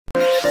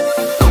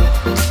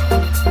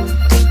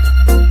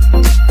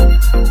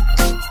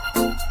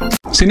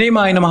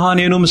Cinema అయిన మహా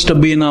నేను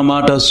Mr.B నా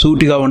మాట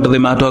సూటిగా ఉంటుంది,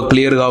 మాట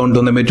క్లియర్ గా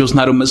ఉంటుంది. మీరు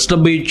చూస్తున్నారు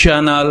Mr.B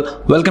channel.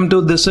 Welcome to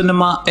the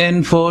cinema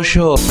info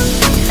show.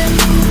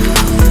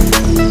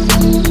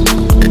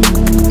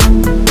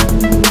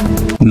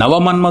 నవ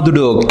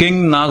మన్మధుడు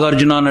కింగ్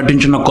నాగార్జున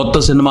నటించిన కొత్త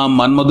సినిమా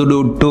మన్మధుడు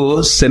 2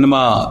 సినిమా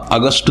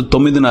ఆగస్టు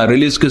 9న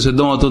రిలీజ్ కి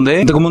సిద్ధం అవుతుంది.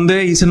 ఇంతకు ముందే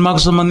ఈ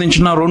సినిమాకు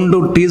సంబంధించిన 2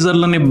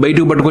 టీజర్లని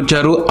బయటకు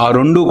పట్టుకొచ్చారు. ఆ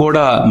 2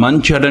 కూడా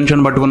మంచి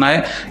అటెన్షన్ పట్టుకున్నాయి.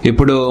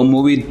 ఇప్పుడు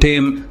movie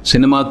team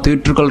cinema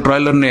theatrical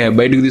trailer ని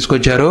బయటకు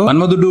తీసుకొచ్చారు.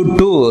 మన్మధుడు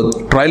 2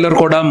 ట్రైలర్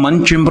కూడా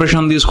మంచి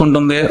ఇంప్రెషన్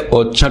తీసుకుంటుంది.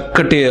 ఓ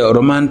చక్కటి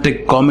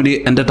రొమాంటిక్ కామెడీ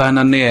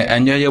ఎంటర్టైనర్ ని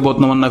ఎంజాయ్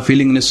చేయబోతున్నామన్న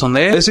ఫీలింగ్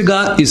ఇస్తుంది. బేసిక్ గా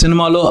ఈ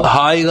సినిమాలో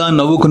హాయిగా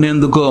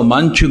నవ్వుకునేందుకు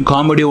మంచి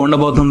కామెడీ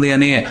ఉండబోతుంది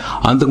అని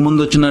అంతకు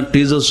ముందు వచ్చిన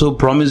టీజర్స్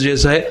ప్రామిస్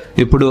చేశాయి.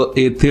 ఇప్పుడు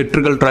ఈ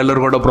థియేట్రికల్ ట్రైలర్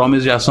కూడా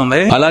ప్రామిస్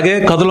చేస్తుంది. అలాగే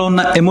కథలో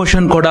ఉన్న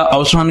ఎమోషన్ కూడా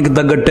అవసరానికి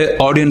తగ్గట్టే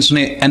ఆడియన్స్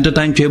ని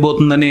ఎంటర్టైన్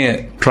చేయబోతుందని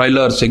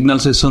ట్రైలర్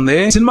సిగ్నల్స్ ఇస్తుంది.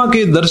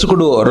 సినిమాకి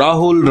దర్శకుడు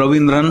రాహుల్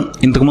రవీంద్రన్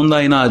ఇంతకు ముందు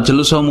ఆయన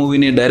చెలుసా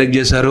మూవీని డైరెక్ట్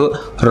చేశారు.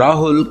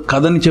 రాహుల్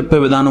కథని చెప్పే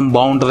విధానం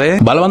బాగుంటది.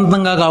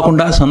 బలవంతంగా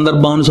కాకుండా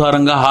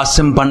సందర్భానుసారంగా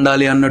హాస్యం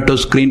పండాలి అన్నట్టు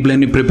స్క్రీన్ ప్లే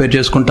ని ప్రిపేర్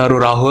చేసుకుంటారు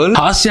రాహుల్.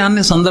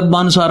 హాస్యాన్ని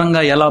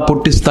సందర్భానుసారంగా ఎలా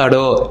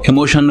పుట్టిస్తాడో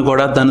ఎమోషన్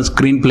కూడా తన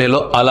స్క్రీన్ ప్లే లో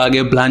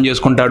అలాగే ప్లాన్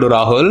చేసుకుంటాడు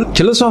రాహుల్.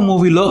 చెలుసా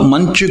మూవీలో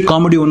మంచి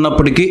కామెడీ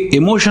ఉన్నప్పటికీ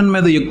ఎమోషన్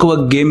మీద ఎక్కువ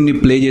గేమ్ ని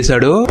ప్లే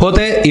చేశాడు.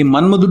 పోతే ఈ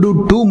మన్మధుడు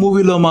 2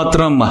 మూవీలో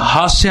మాత్రం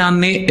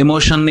హాస్యాన్ని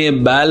ఎమోషన్ ని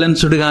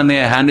బ్యాలెన్స్డ్ గానే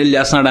హ్యాండిల్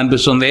చేస్తున్నాడు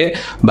అనిపిస్తుంది.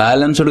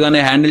 బ్యాలెన్స్డ్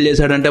గానే హ్యాండిల్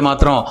చేశాడంటే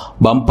మాత్రం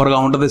బంపర్ గా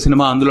ఉంటది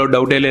సినిమా, అందులో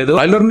డౌటే లేదు.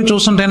 ట్రైలర్ ని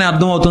చూస్తుంటేనే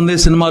అర్థం అవుతుంది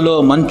సినిమాలో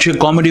మంచి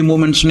కామెడీ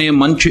మూమెంట్స్ ని,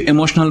 మంచి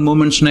ఎమోషనల్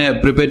మూమెంట్స్ ని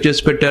ప్రిపేర్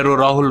చేసి పెట్టారు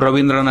రాహుల్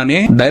రవీంద్రన్ అని.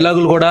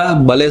 డైలాగులు కూడా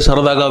భలే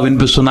సరదాగా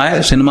వినిపిస్తున్నాయి.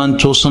 సినిమాని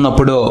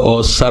చూస్తున్నప్పుడు ఓ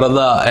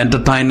సరదా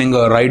ఎంటర్టైనింగ్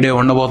రైడే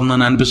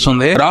ఉండబోతుందని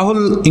అనిపిస్తుంది.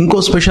 రాహుల్ ఇంకో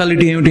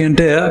స్పెషాలిటీ ఏమిటి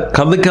అంటే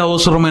కథకి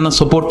అవసరమైన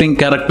సపోర్టింగ్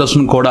క్యారెక్టర్స్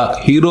ను కూడా,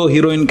 హీరో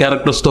హీరోయిన్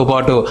క్యారెక్టర్స్ తో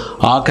పాటు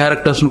ఆ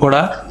క్యారెక్టర్స్ ను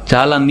కూడా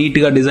చాలా నీట్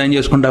గా డిజైన్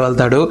చేసుకుంటూ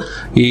వెళ్తాడు.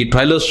 ఈ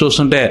ట్రైలర్స్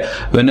చూస్తుంటే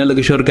వెన్నెల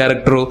కిషోర్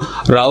క్యారెక్టర్,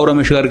 రావు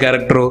రమేష్ గారి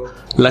క్యారెక్టర్,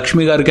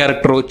 లక్ష్మి గారి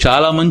క్యారెక్టర్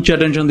చాలా మంచి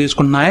అటెన్షన్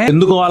తీసుకుంటున్నాయి.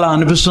 ఎందుకు అలా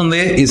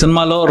అనిపిస్తుంది, ఈ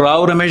సినిమాలో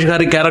రావు రమేష్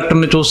గారి క్యారెక్టర్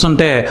ని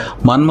చూస్తుంటే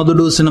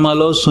మన్మధుడు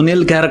సినిమాలో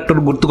సునీల్ క్యారెక్టర్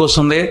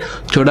గుర్తుకొస్తుంది.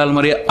 చూడాలి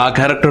మరి ఆ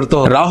క్యారెక్టర్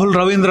తో రాహుల్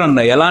రవీంద్రన్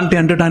ఎలాంటి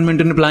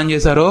ఎంటర్టైన్మెంట్ ని ప్లాన్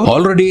చేశారో.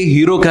 ఆల్రెడీ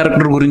హీరో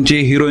క్యారెక్టర్ గురించి,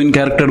 హీరోయిన్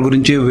క్యారెక్టర్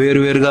గురించి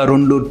వేరువేరుగా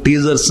 2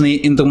 టీజర్స్ ని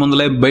ఇంతకు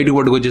ముందులే బయటకు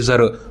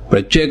పట్టుకొచ్చేసారు.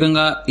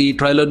 ప్రత్యేకంగా ఈ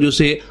ట్రైలర్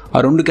చూసి ఆ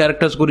 2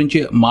 క్యారెక్టర్స్ గురించి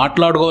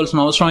మాట్లాడుకోవాల్సిన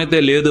అవసరం అయితే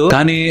లేదు.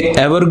 కానీ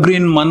ఎవర్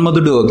గ్రీన్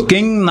మన్మధుడు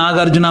కింగ్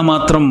నాగార్జున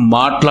మాత్రం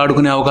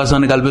మాట్లాడుకునే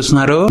అవకాశాన్ని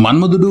కల్పిస్తున్నారు.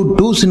 మన్మధుడు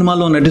 2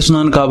 సినిమాలో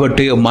నటిస్తున్నాను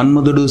కాబట్టి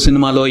మన్మధుడు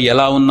సినిమాలో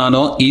ఎలా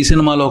ఉన్నానో ఈ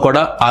సినిమాలో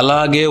కూడా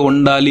అలాగే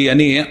ఉండాలి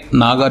అని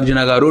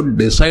నాగార్జున గారు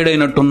డిసైడ్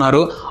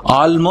అయినట్టున్నారు.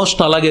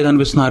 ఆల్మోస్ట్ అలాగే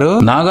కనిపిస్తున్నారు.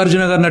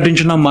 నాగార్జున గారు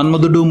నటించిన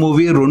మన్మధుడు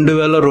మూవీ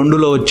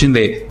 2002లో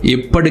వచ్చింది.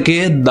 ఇప్పటికే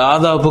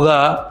దాదాపుగా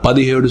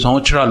 17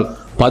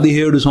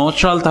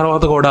 సంవత్సరాల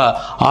తర్వాత కూడా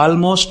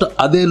ఆల్మోస్ట్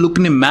అదే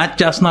లుక్ ని మ్యాచ్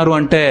చేస్తున్నారు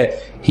అంటే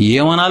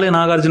ఏమనాలి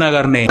నాగార్జున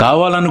గారిని.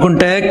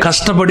 కావాలనుకుంటే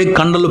కష్టపడి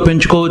కండలు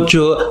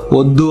పెంచుకోవచ్చు,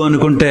 వద్దు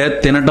అనుకుంటే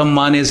తినటం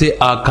మానేసి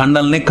ఆ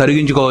కండల్ని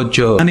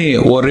కరిగించుకోవచ్చు. కానీ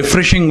ఓ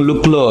రిఫ్రెషింగ్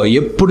లుక్ లో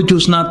ఎప్పుడు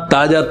చూసినా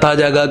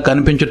తాజాగా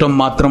కనిపించటం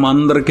మాత్రం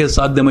అందరికీ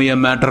సాధ్యమయ్యే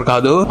మ్యాటర్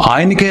కాదు.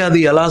 ఆయనకే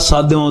అది ఎలా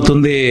సాధ్యం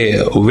అవుతుంది?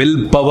 విల్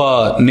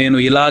పవర్, నేను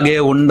ఇలాగే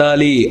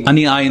ఉండాలి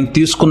అని ఆయన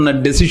తీసుకున్న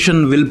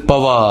డెసిషన్ విల్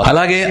పవర్.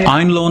 అలాగే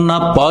ఆయనలో ఉన్న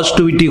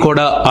పాజిటివిటీ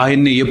కూడా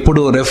ఆయన్ని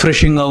ఎప్పుడు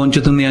రిఫ్రెషింగ్ గా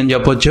ఉంచుతుంది అని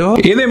చెప్పొచ్చు.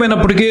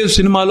 ఏదేమైనప్పటికీ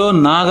సినిమాలో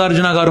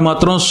నాగార్జున గారు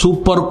మాత్రం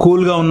సూపర్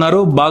కూల్ గా ఉన్నారు.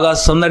 బాగా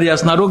సందడి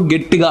చేస్తున్నారు,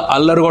 గట్టిగా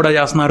అల్లరి కూడా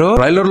చేస్తున్నారు.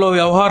 ట్రైలర్ లో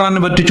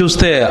వ్యవహారాన్ని బట్టి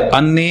చూస్తే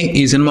అన్ని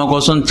ఈ సినిమా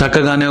కోసం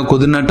చక్కగానే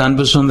కుదిరినట్టు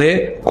అనిపిస్తుంది.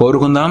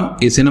 కోరుకుందాం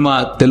ఈ సినిమా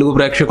తెలుగు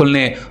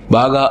ప్రేక్షకుల్ని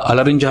బాగా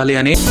అలరించాలి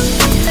అని.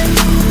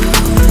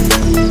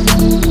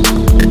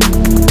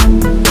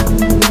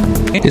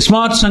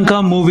 ISmart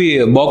Shankar movie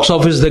box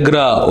office దగ్గర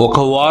ఒక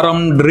వారం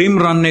డ్రీమ్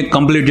రన్ ని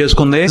కంప్లీట్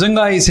చేసుకుంది.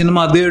 నిజంగా ఈ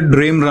సినిమా అదే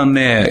డ్రీమ్ రన్.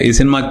 ఈ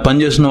సినిమాకి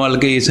పనిచేసిన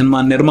వాళ్ళకి, ఈ సినిమా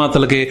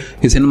నిర్మాతలకి,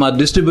 ఈ సినిమా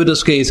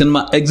డిస్ట్రిబ్యూటర్స్ కి, ఈ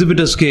సినిమా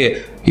ఎగ్జిబిటర్స్ కి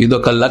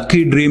ఇదొక లక్కీ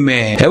డ్రీమే.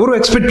 ఎవరు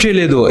ఎక్స్పెక్ట్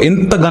చేయలేదు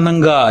ఇంత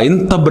ఘనంగా,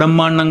 ఇంత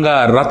బ్రహ్మాండంగా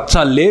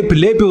రచ్చ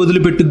లేపి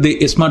వదిలిపెట్టింది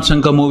ఇస్మార్ట్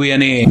శంకర్ మూవీ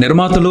అని.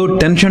 నిర్మాతలు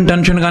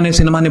టెన్షన్ గానే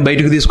సినిమాని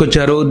బయటకు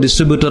తీసుకొచ్చారు.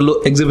 డిస్ట్రిబ్యూటర్లు,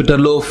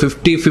 ఎగ్జిబిటర్లు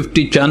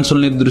 50-50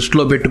 ఛాన్సుల్ని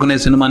దృష్టిలో పెట్టుకునే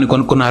సినిమాని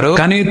కొనుక్కున్నారు.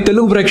 కానీ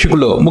తెలుగు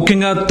ప్రేక్షకులు,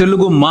 ముఖ్యంగా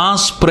తెలుగు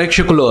మాస్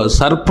ప్రేక్షకులు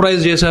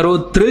సర్ప్రైజ్ చేశారు,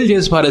 థ్రిల్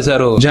చేసి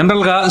పారేశారు.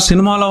 జనరల్ గా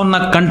సినిమాలో ఉన్న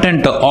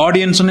కంటెంట్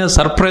ఆడియన్స్ ని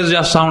సర్ప్రైజ్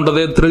చేస్తా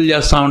ఉంటది, థ్రిల్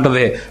చేస్తా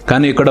ఉంటది.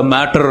 కానీ ఇక్కడ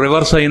మ్యాటర్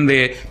రివర్స్ అయింది.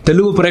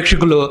 తెలుగు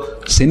ప్రేక్షకులు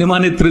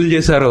సినిమాని థ్రిల్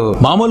చేశారు.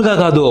 మామూలుగా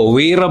కాదు,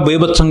 వీర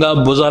బీభత్సంగా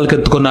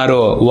భుజాలకెత్తుకున్నారు.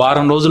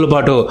 వారం రోజుల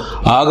పాటు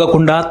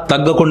ఆగకుండా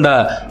తగ్గకుండా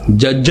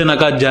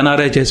జజ్జనక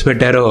జనారే చేసి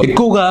పెట్టారు.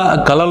 ఎక్కువగా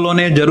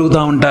కళల్లోనే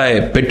జరుగుతూ ఉంటాయి.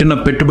 పెట్టిన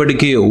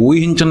పెట్టుబడికి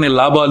ఊహించని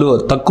లాభాలు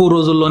తక్కువ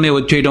రోజుల్లోనే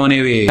వచ్చేయడం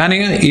అనేవి. కానీ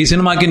ఈ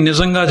సినిమాకి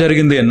నిజంగా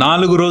జరిగింది.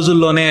 4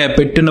 రోజుల్లోనే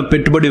పెట్టిన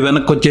పెట్టుబడి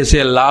వెనక్కి వచ్చేసే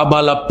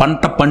లాభాల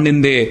పంట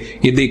పండింది.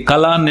 ఇది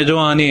కళ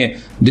నిజం అని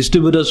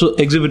డిస్ట్రిబ్యూటర్స్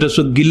ఎగ్జిబిటర్స్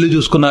గిల్లు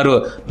చూసుకున్నారు,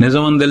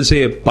 నిజమని తెలిసి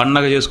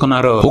పండగ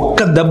చేసుకున్నారు. ఒక్క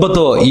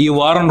దెబ్బతో ఈ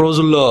వారం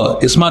రోజుల్లో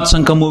ఇస్మార్ట్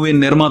శంకర్ మూవీ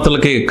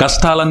నిర్మాతలకి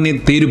కష్టాలన్నీ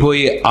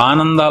తీరిపోయి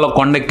ఆనందాల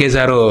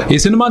కొండెక్కేశారు. ఈ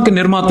సినిమాకి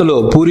నిర్మాతలు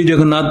పూరి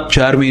జగన్నాథ్,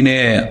 చార్మీనే.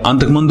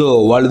 అంతకుముందు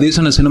వాళ్ళు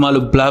తీసిన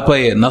సినిమాలు ఫ్లాప్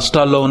అయి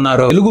నష్టాల్లో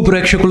ఉన్నారు. తెలుగు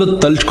ప్రేక్షకులు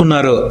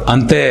తలుచుకున్నారు.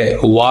 అంతే,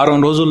 వారం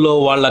రోజుల్లో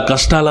వాళ్ళ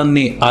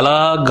కష్టాలన్నీ అలా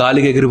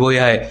గాలికి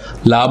ఎగిరిపోయాయి.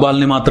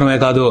 లాభాలని మాత్రమే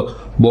కాదు,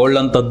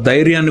 బోల్డంత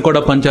ధైర్యాన్ని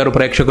కూడా పంచారు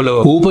ప్రేక్షకులు.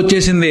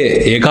 ఊపొచ్చేసింది.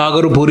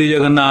 ఏకాగరు పూరి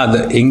జగన్నాథ్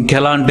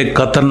ఇంకెలాంటి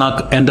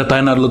ఖతర్నాక్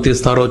ఎంటర్టైనర్లు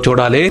తీస్తారో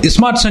చూడాలి.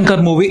 ఇస్మార్ట్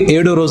శంకర్ మూవీ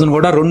 7వ రోజున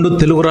కూడా 2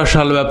 తెలుగు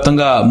రాష్ట్రాల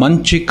వ్యాప్తంగా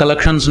మంచి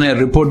కలెక్షన్స్ ని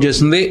రిపోర్ట్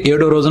చేసింది.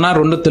 7వ రోజున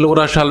 2 తెలుగు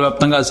రాష్ట్రాల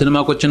వ్యాప్తంగా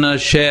సినిమాకు వచ్చిన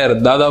షేర్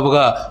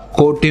దాదాపుగా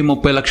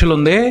 1,30,00,000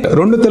 ఉంది.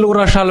 2 తెలుగు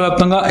రాష్ట్రాల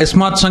వ్యాప్తంగా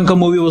ఇస్మార్ట్ శంకర్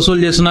మూవీ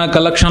వసూలు చేసిన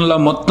కలెక్షన్ల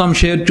మొత్తం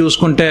షేర్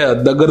చూసుకుంటే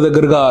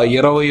దగ్గరగా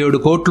 27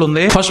 కోట్లు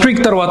ఉంది. ఫస్ట్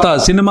వీక్ తర్వాత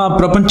సినిమా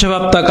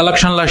ప్రపంచవ్యాప్త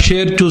కలెక్షన్ల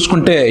షేర్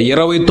చూసుకుంటే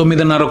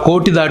 29.5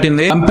 కోటి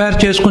దాటింది. కంపేర్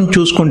చేసుకుని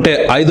చూసుకుంటే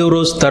 5వ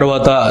రోజు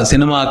తర్వాత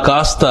సినిమా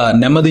కాస్త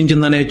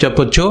నెమ్మదించిందనే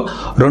చెప్పొచ్చు.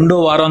 2వ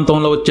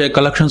వారాంతంలో వచ్చే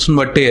కలెక్షన్స్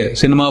బట్టి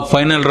సినిమా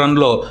ఫైనల్ రన్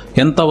లో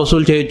ఎంత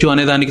వసూలు చేయొచ్చు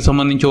అనే దానికి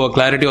సంబంధించి ఒక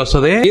క్లారిటీ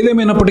వస్తుంది.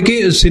 ఏదేమైనప్పటికీ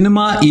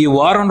సినిమా ఈ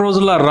వారం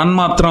రోజుల రన్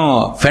మాత్రం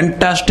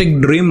ఫెంటాస్టిక్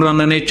డ్రీమ్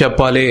రన్ అనే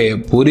చెప్పాలి.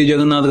 పూరి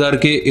జగన్నాథ్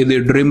గారికి ఇది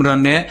డ్రీమ్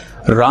రన్నే,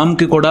 రామ్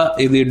కి కూడా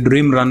ఇది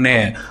డ్రీమ్ రన్నే.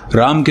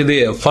 రామ్ కి ఇది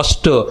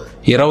ఫస్ట్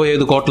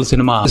 25 కోట్ల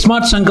సినిమా.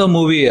 ఇస్మార్ట్ శంకర్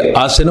మూవీ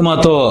ఆ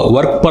సినిమాతో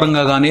వర్క్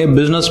పరంగా గానీ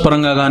బిజినెస్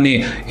పరంగా గానీ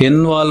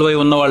ఇన్వాల్వ్ అయి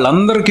ఉన్న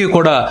వాళ్ళందరికీ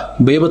కూడా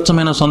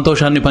బీభత్సమైన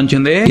సంతోషాన్ని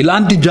పంచింది.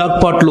 ఇలాంటి జాక్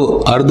పాట్లు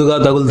అరుదుగా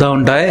తగులుతూ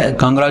ఉంటాయి.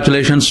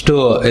 Congratulations to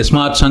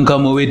iSmart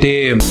Shankar movie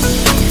team.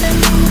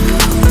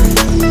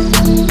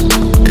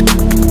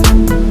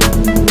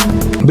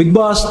 Big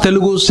boss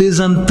Telugu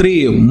season 3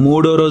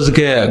 3వ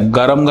రోజుకే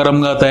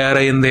గరంగా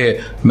తయారైంది.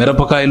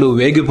 మిరపకాయలు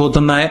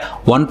వేగిపోతున్నాయి,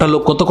 వంటలు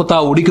కొత్త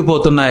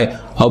ఉడికిపోతున్నాయి.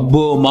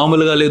 అబ్బో,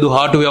 మామూలుగా లేదు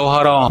హాట్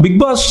వ్యవహారం. బిగ్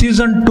బాస్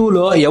సీజన్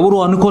 2లో ఎవరు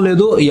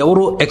అనుకోలేదు,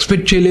 ఎవరు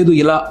ఎక్స్పెక్ట్ చేయలేదు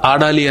ఇలా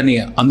ఆడాలి అని.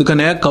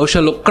 అందుకనే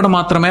కౌశల్ ఒక్కడ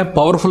మాత్రమే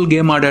పవర్ఫుల్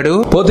గేమ్ ఆడాడు.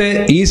 పోతే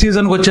ఈ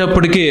సీజన్ కి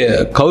వచ్చేప్పటికి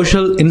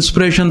కౌశల్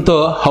ఇన్స్పిరేషన్ తో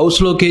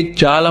హౌస్ లోకి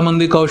చాలా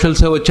మంది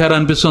కౌశల్సే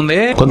వచ్చారనిపిస్తుంది.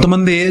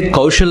 కొంతమంది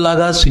కౌశల్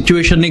లాగా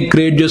సిచ్యువేషన్ ని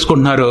క్రియేట్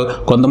చేసుకుంటున్నారు,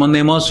 కొంతమంది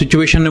ఏమో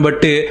సిచ్యువేషన్ ని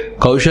బట్టి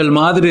కౌశల్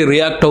మాదిరి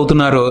రియాక్ట్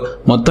అవుతున్నారు.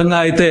 మొత్తంగా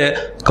అయితే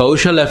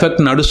కౌశల్ ఎఫెక్ట్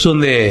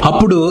నడుస్తుంది.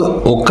 అప్పుడు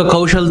ఒక్క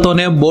కౌశల్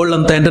తోనే బోల్డ్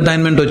అంత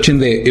ఎంటర్టైన్మెంట్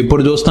వచ్చింది.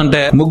 ఇప్పుడు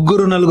చూస్తుంటే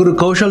 3-4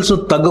 కౌశల్స్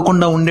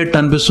తగ్గకుండా ఉండేట్టు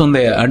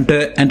అనిపిస్తుంది. అంటే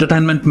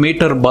ఎంటర్టైన్మెంట్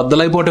మీటర్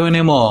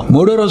బద్దలైపోవటమేనేమో.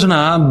 3వ రోజున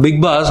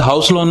బిగ్ బాస్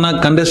హౌస్ లో ఉన్న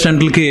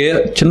కంటెస్టెంట్లకి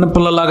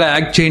చిన్నపిల్లలాగా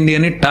యాక్ట్ చేయండి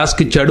అని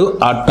టాస్క్ ఇచ్చాడు.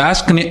 ఆ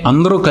టాస్క్ ని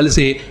అందరూ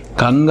కలిసి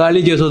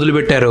కంగాళి చేసి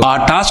వదిలిపెట్టారు. ఆ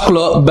టాస్క్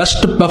లో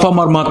బెస్ట్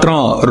పెర్ఫార్మర్ మాత్రం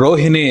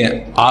రోహిణి.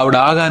 ఆవిడ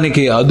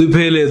ఆగానికి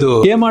అదుపే లేదు.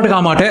 ఏ మాటకు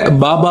ఆ మాటే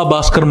బాబా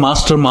భాస్కర్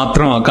మాస్టర్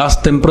మాత్రం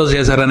కాస్త ఇంప్రెస్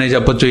చేశారనే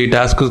చెప్పొచ్చు ఈ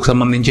టాస్క్ కు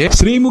సంబంధించి.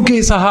 శ్రీముఖి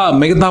సహా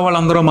మిగతా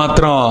వాళ్ళందరూ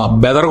మాత్రం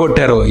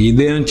బెదరగొట్టారు.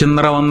 ఇదేం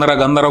చిందర వందర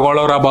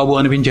గందరగోళవరా బాబు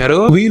అనిపించారు.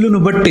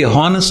 వీలును బట్టి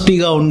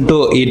హానెస్టీగా ఉంటూ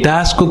ఈ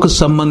టాస్క్ కు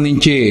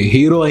సంబంధించి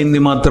హీరో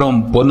అయింది మాత్రం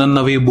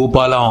పొన్నన్నవి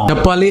భూపాలం.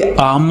 చెప్పాలి,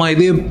 ఆ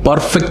అమ్మాయిది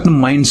పర్ఫెక్ట్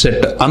మైండ్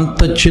సెట్.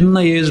 అంత చిన్న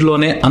ఏజ్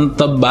లోనే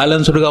అంత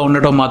బ్యాలెన్స్డ్ గా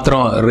ఉండటం మాత్రం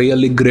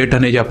రియల్లీ గ్రేట్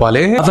అనే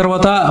చెప్పాలి. ఆ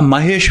తర్వాత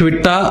మహేష్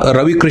విట్ట,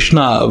 రవికృష్ణ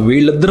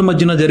వీళ్ళిద్దరి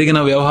మధ్యన జరిగిన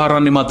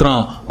వ్యవహారాన్ని మాత్రం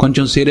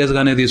కొంచెం సీరియస్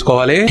గానే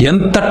తీసుకోవాలి.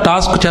 ఎంత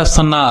టాస్క్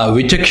చేస్తున్నా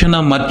విచక్షణ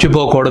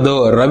మర్చిపోకూడదు.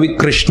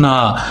 రవికృష్ణ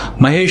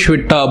మహేష్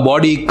విట్ట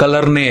బాడీ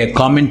కలర్ ని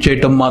కామెంట్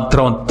చేయటం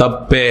మాత్రం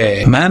తప్పే.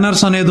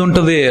 మేనర్స్ అనేది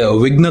ఉంటది,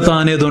 విఘ్నత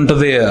అనేది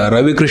ఉంటది.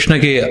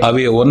 రవికృష్ణకి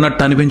అవి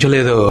ఉన్నట్టు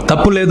అనిపించలేదు.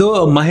 తప్పు లేదు,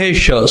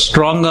 మహేష్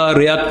స్ట్రాంగ్ గా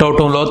రియాక్ట్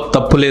అవటంలో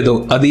తప్పు లేదు,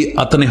 అది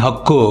అతని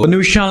హక్కు. కొన్ని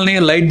విషయాల్ని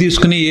లైట్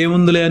తీసుకుని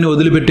ఏముందులే అని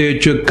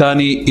వదిలిపెట్టేయచ్చు,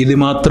 కానీ ఇది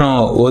మాత్రం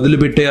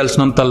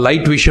వదిలిపెట్టేయాల్సినంత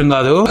లైట్ విషయం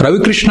కాదు.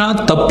 రవికృష్ణ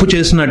తప్పు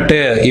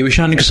చేసినట్టే. ఈ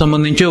విషయానికి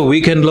సంబంధించి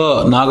వీకెండ్ లో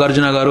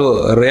నాగార్జున గారు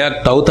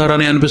రియాక్ట్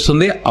అవుతారని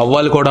అనిపిస్తుంది,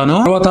 అవ్వాలి కూడాను.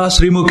 తర్వాత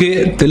శ్రీముఖి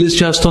తెలిసి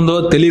చేస్తుందో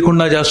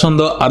తెలియకుండా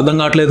చేస్తుందో అర్థం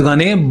కావట్లేదు,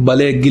 కానీ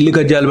భలే గిల్లి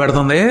కజ్జాలు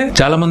పెడుతుంది.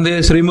 చాలా మంది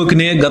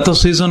శ్రీముఖిని గత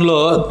సీజన్ లో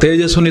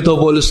తేజస్వినితో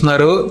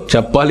పోలుస్తున్నారు.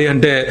 చెప్పాలి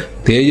అంటే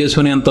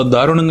తేజస్విని అంత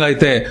దారుణంగా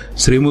అయితే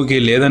శ్రీముఖి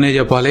లేదనే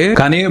చెప్పాలి.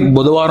 కానీ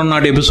బుధవారం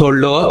నాటి ఎపిసోడ్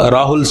లో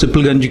రాహుల్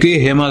సిప్ల్గంజ్ కి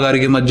హేమ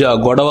గారికి మధ్య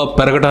గొడవ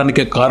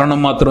పెరగడానికి కారణం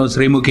మాత్రం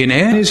శ్రీముఖినే.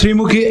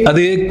 శ్రీముఖి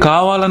అది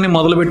కావాలని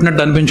మొదలు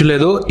పెట్టినట్టు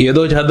అనిపించలేదు,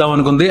 ఏదో చేద్దాం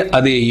అనుకుంది,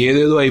 అది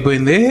ఏదేదో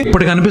అయిపోయింది.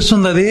 ఇప్పటికి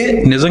అనిపిస్తుంది అది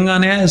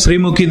నిజంగానే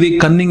శ్రీముఖిది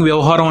కన్నింగ్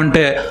వ్యవహారం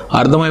అంటే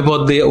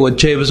అర్థమైపోద్ది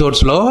వచ్చే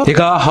ఎపిసోడ్స్ లో.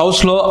 ఇక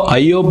హౌస్ లో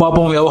అయ్యో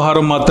పాపం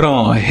వ్యవహారం మాత్రం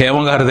హేమ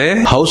గారిదే.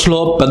 హౌస్ లో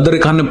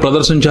పెద్దరికాన్ని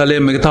ప్రదర్శించాలి,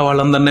 మిగతా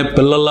వాళ్ళందరినీ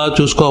పిల్లల్లా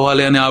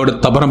చూసుకోవాలి అని ఆవిడ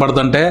తపన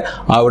పడుతుంటే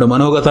ఆవిడ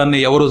మనోగతాన్ని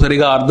ఎవరు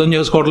సరిగా అర్థం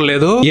చేసుకోవడం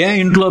లేదు. ఏ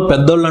ఇంట్లో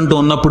పెద్దోళ్ళు అంటూ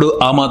ఉన్నప్పుడు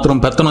ఆ మాత్రం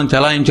పెత్తనం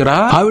చెలాయించరా?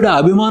 ఆవిడ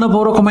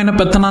అభిమానపూర్వకమైన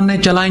పెత్తనాన్ని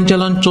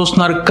చెలాయించాలని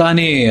చూస్తున్నారు,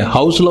 కానీ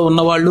హౌస్ లో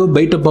ఉన్న వాళ్ళు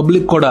బయట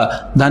పబ్లిక్ కూడా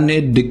దాన్ని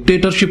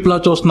డిక్టేటర్షిప్ లా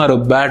చూస్తున్నారు.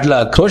 Bad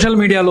luck. సోషల్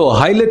మీడియాలో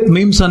హైలైట్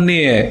మీమ్స్ అన్ని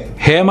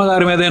హేమ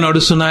గారి మీదే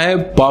నడుస్తున్నాయి.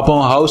 పాపం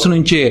హౌస్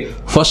నుంచి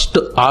ఫస్ట్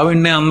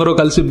ఆవిడ్నే అందరూ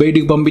కలిసి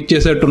బయటికి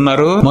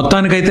పంపించేసేట్టున్నారు.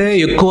 మొత్తానికైతే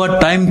ఎక్కువ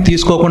టైం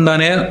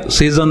తీసుకోకుండానే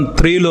సీజన్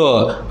 3లో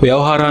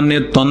వ్యవహారాన్ని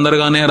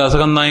తొందరగానే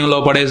రసగంధాయంలో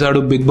పడేశాడు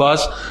బిగ్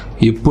బాస్.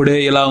 ఇప్పుడే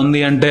ఇలా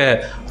ఉంది అంటే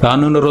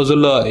రానున్న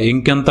రోజుల్లో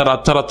ఇంకెంత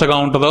రచ్చరచ్చగా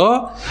ఉంటుందో.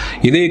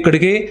 ఇదే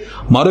ఇక్కడికి.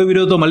 మరో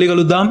వీడియోతో మళ్ళీ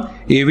కలుద్దాం.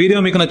 ఈ వీడియో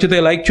మీకు నచ్చితే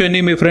లైక్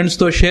చేయండి, మీ ఫ్రెండ్స్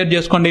తో షేర్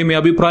చేసుకోండి, మీ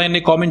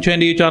అభిప్రాయాన్ని కామెంట్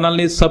చేయండి, ఈ ఛానల్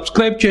ని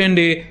సబ్స్క్రైబ్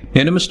చేయండి.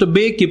 నేను mister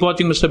B. Keep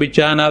watching mister B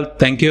channel.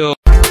 Thank you.